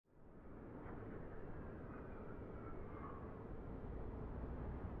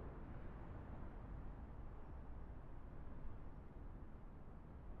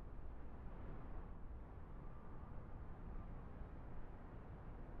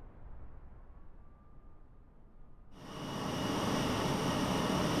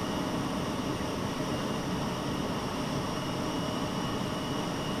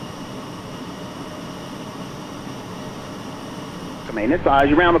American Maintenance. As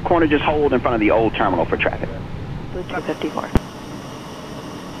you round the corner, just hold in front of the old terminal for traffic. Blue 254.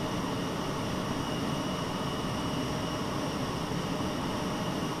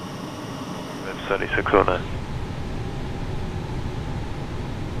 7609.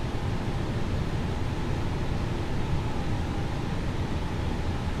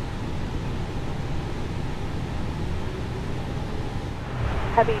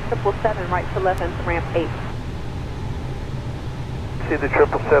 Heavy 777, right to left into ramp 8. See the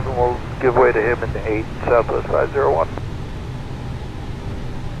 777 will give way to him in the 8, Southwest 501.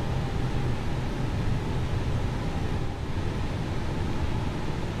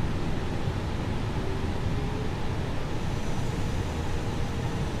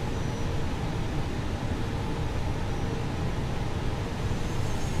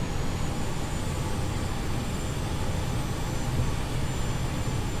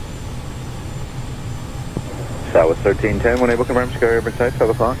 Southwest 1310, when able to confirm secure airborne sight,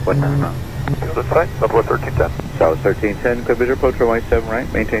 12 o'clock, what time? Good sight, Southwest 1310. Southwest 1310, clear visual, approach runway 7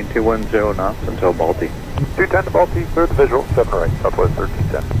 right, maintain 210 knots until Balti. 210 to Balti, clear the visual, 7 right, Southwest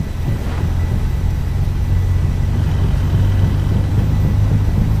 1310.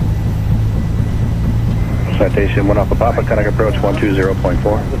 Citation 1 Alpha Papa, contact approach 120.4.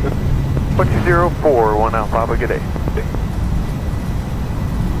 1204, 1 Alpha Papa, good day.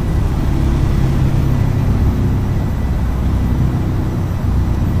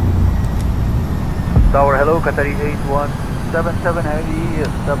 Tower, hello, Qatari 8177 Heavy,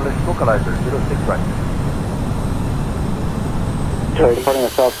 established localizer, 06 right. Sorry, departing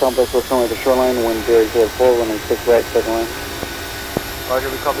the south complex, we're currently at the shoreline, wind 004, running 6 right, second line. Roger,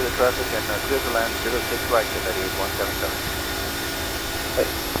 we copy the traffic and clear the land, 06 right, Qatari 8177.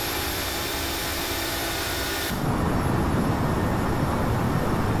 Right.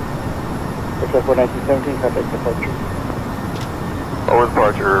 Aircraft 1917, contact departure. Over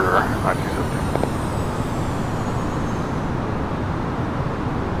departure, 1917.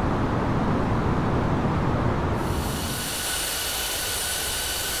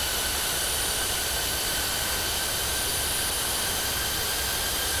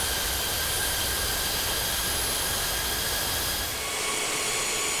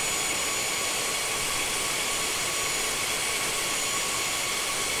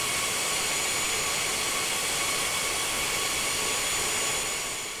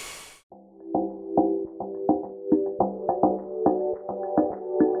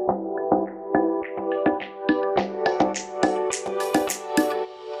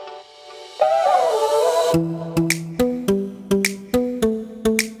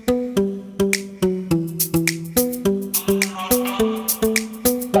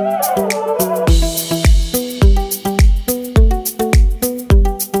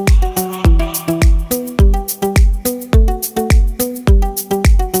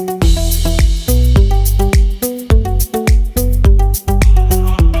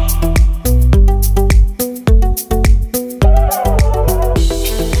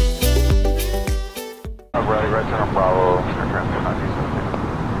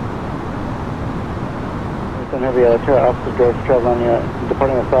 Officer George traveling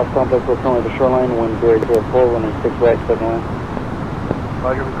departing the south complex, we're currently at the shoreline, wind 004, running 6 right, second line.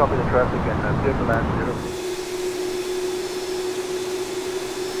 Roger, we copy the traffic and clear the land, 06.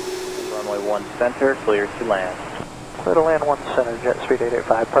 Runway 1 center, clear to land. Clear to land 1 center, jet speed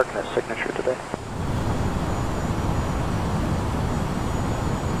 885, parking at signature today.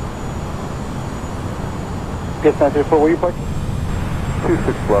 Get 934, where you parking?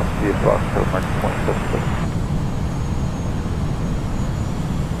 26 left, GS box, mark 27.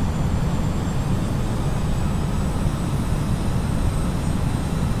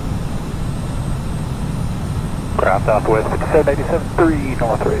 Ground Southwest 5787-3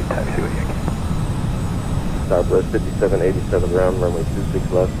 North Ray, taxi with Yankee. Southwest 5787 round, runway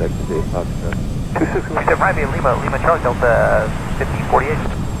 26 left, taxi to 8 Foxtrot. 26 right, via Lima Charlie Delta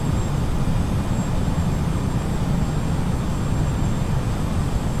 1548.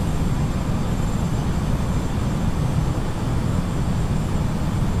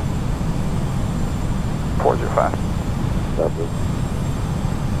 Southwest.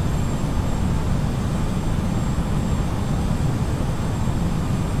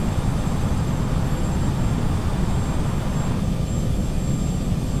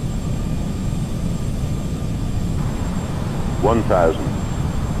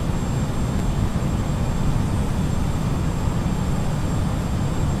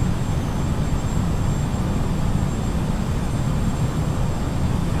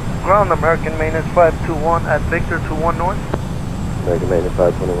 Ground American Maintenance 521 at Victor 21 North. American Maintenance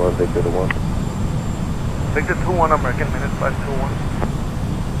 521, Victor to 1. Victor 2-1, American, minute 521.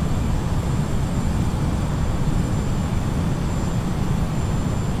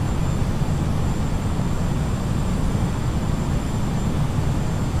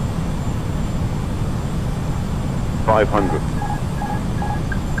 $500.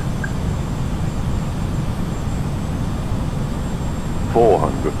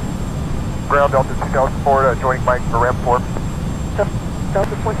 400. Ground Delta 2004, joining Mike for ramp 4.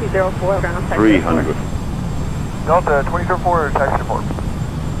 Delta 2004, ground taxi. 300. Delta 2004, taxi 4.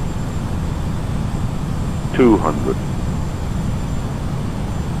 200.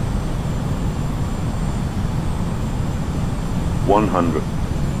 100.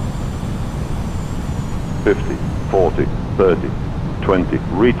 50, 40, 30, 20,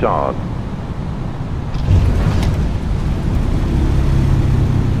 retard.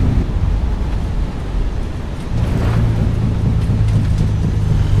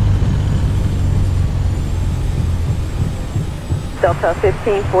 Delta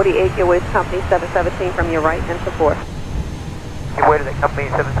 1548, your waste company 717 from your right and support. Give way to the company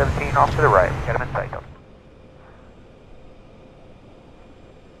 717 off to the right. Got him in sight.